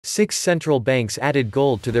6 central banks added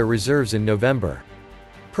gold to their reserves in November.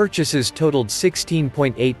 Purchases totaled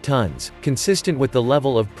 16.8 tons, consistent with the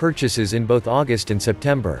level of purchases in both August and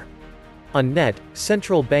September. On net,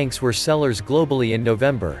 central banks were sellers globally in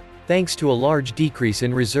November, thanks to a large decrease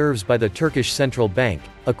in reserves by the Turkish central bank,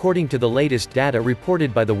 according to the latest data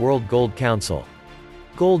reported by the World Gold Council.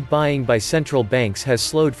 Gold buying by central banks has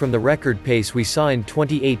slowed from the record pace we saw in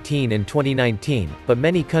 2018 and 2019, but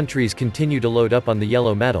many countries continue to load up on the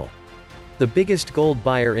yellow metal. The biggest gold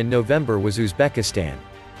buyer in November was Uzbekistan.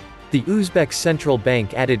 The Uzbek central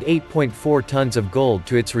bank added 8.4 tons of gold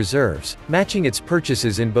to its reserves, matching its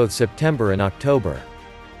purchases in both September and October.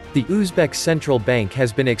 The Uzbek central bank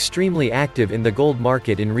has been extremely active in the gold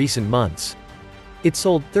market in recent months. It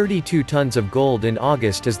sold 32 tons of gold in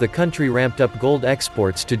August as the country ramped up gold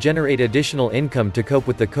exports to generate additional income to cope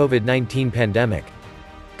with the COVID-19 pandemic.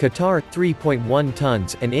 Qatar, 3.1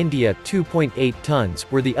 tons, and India, 2.8 tons,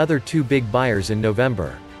 were the other two big buyers in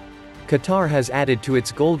November. Qatar has added to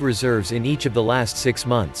its gold reserves in each of the last 6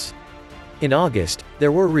 months. In August,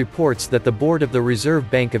 there were reports that the board of the Reserve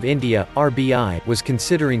Bank of India, RBI, was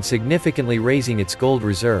considering significantly raising its gold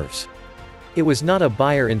reserves. It was not a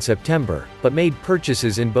buyer in September, but made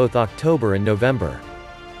purchases in both October and November.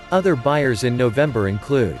 Other buyers in November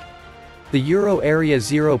include the Euro area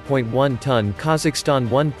 0.1 ton, Kazakhstan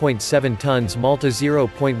 1.7 tons, Malta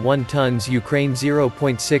 0.1 tons, Ukraine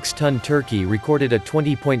 0.6 ton. Turkey recorded a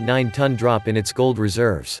 20.9 ton drop in its gold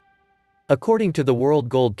reserves. According to the World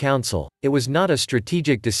Gold Council, it was not a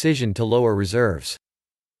strategic decision to lower reserves.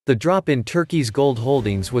 The drop in Turkey's gold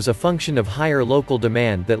holdings was a function of higher local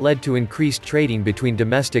demand that led to increased trading between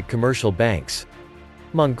domestic commercial banks.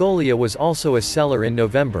 Mongolia was also a seller in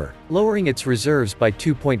November, lowering its reserves by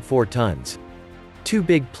 2.4 tons. Two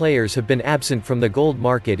big players have been absent from the gold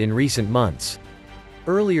market in recent months.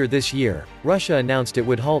 Earlier this year, Russia announced it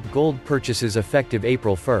would halt gold purchases effective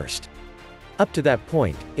April 1st. Up to that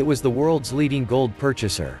point, it was the world's leading gold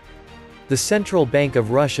purchaser. The Central Bank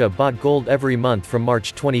of Russia bought gold every month from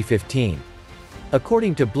March 2015.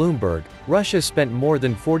 According to Bloomberg, Russia spent more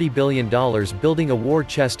than $40 billion building a war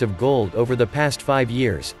chest of gold over the past 5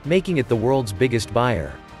 years, making it the world's biggest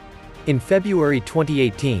buyer. In February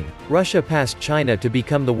 2018, Russia passed China to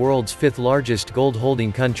become the world's 5th largest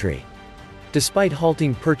gold-holding country. Despite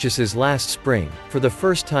halting purchases last spring, for the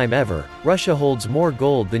first time ever, Russia holds more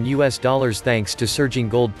gold than US dollars thanks to surging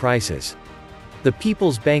gold prices. The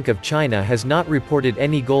People's Bank of China has not reported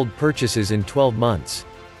any gold purchases in 12 months.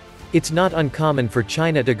 It's not uncommon for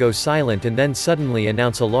China to go silent and then suddenly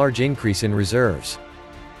announce a large increase in reserves.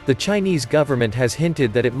 The Chinese government has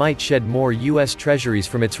hinted that it might shed more US treasuries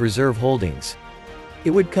from its reserve holdings. It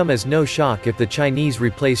would come as no shock if the Chinese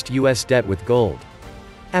replaced US debt with gold.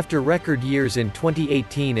 After record years in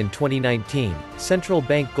 2018 and 2019, central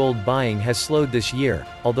bank gold buying has slowed this year,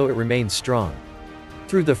 although it remains strong.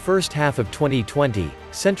 Through the first half of 2020,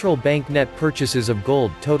 central bank net purchases of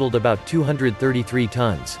gold totaled about 233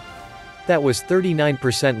 tons. That was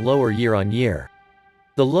 39% lower year-on-year.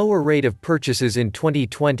 The lower rate of purchases in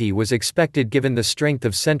 2020 was expected given the strength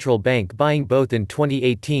of central bank buying both in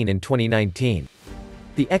 2018 and 2019.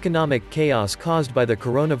 The economic chaos caused by the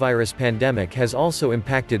coronavirus pandemic has also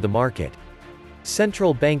impacted the market.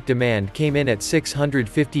 Central bank demand came in at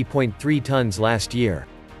 650.3 tons last year.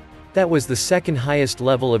 That was the second highest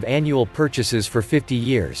level of annual purchases for 50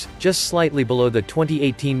 years, just slightly below the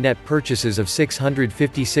 2018 net purchases of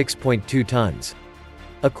 656.2 tons.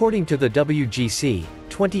 According to the WGC,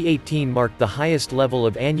 2018 marked the highest level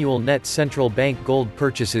of annual net central bank gold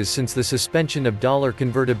purchases since the suspension of dollar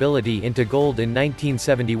convertibility into gold in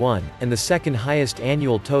 1971, and the second highest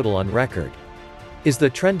annual total on record. Is the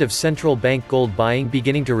trend of central bank gold buying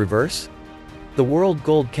beginning to reverse? The World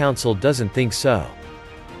Gold Council doesn't think so.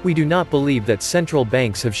 We do not believe that central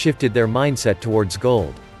banks have shifted their mindset towards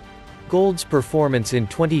gold. Gold's performance in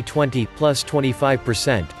 2020, plus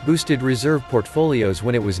 25%, boosted reserve portfolios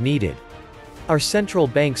when it was needed. Our central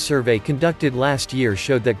bank survey conducted last year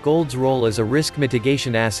showed that gold's role as a risk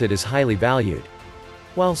mitigation asset is highly valued.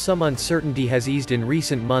 While some uncertainty has eased in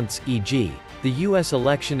recent months, e.g., the US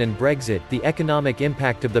election and Brexit, the economic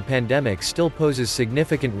impact of the pandemic still poses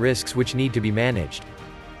significant risks which need to be managed.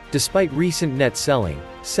 Despite recent net selling,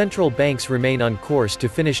 central banks remain on course to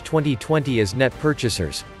finish 2020 as net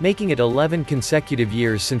purchasers, making it 11 consecutive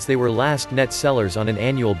years since they were last net sellers on an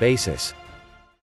annual basis.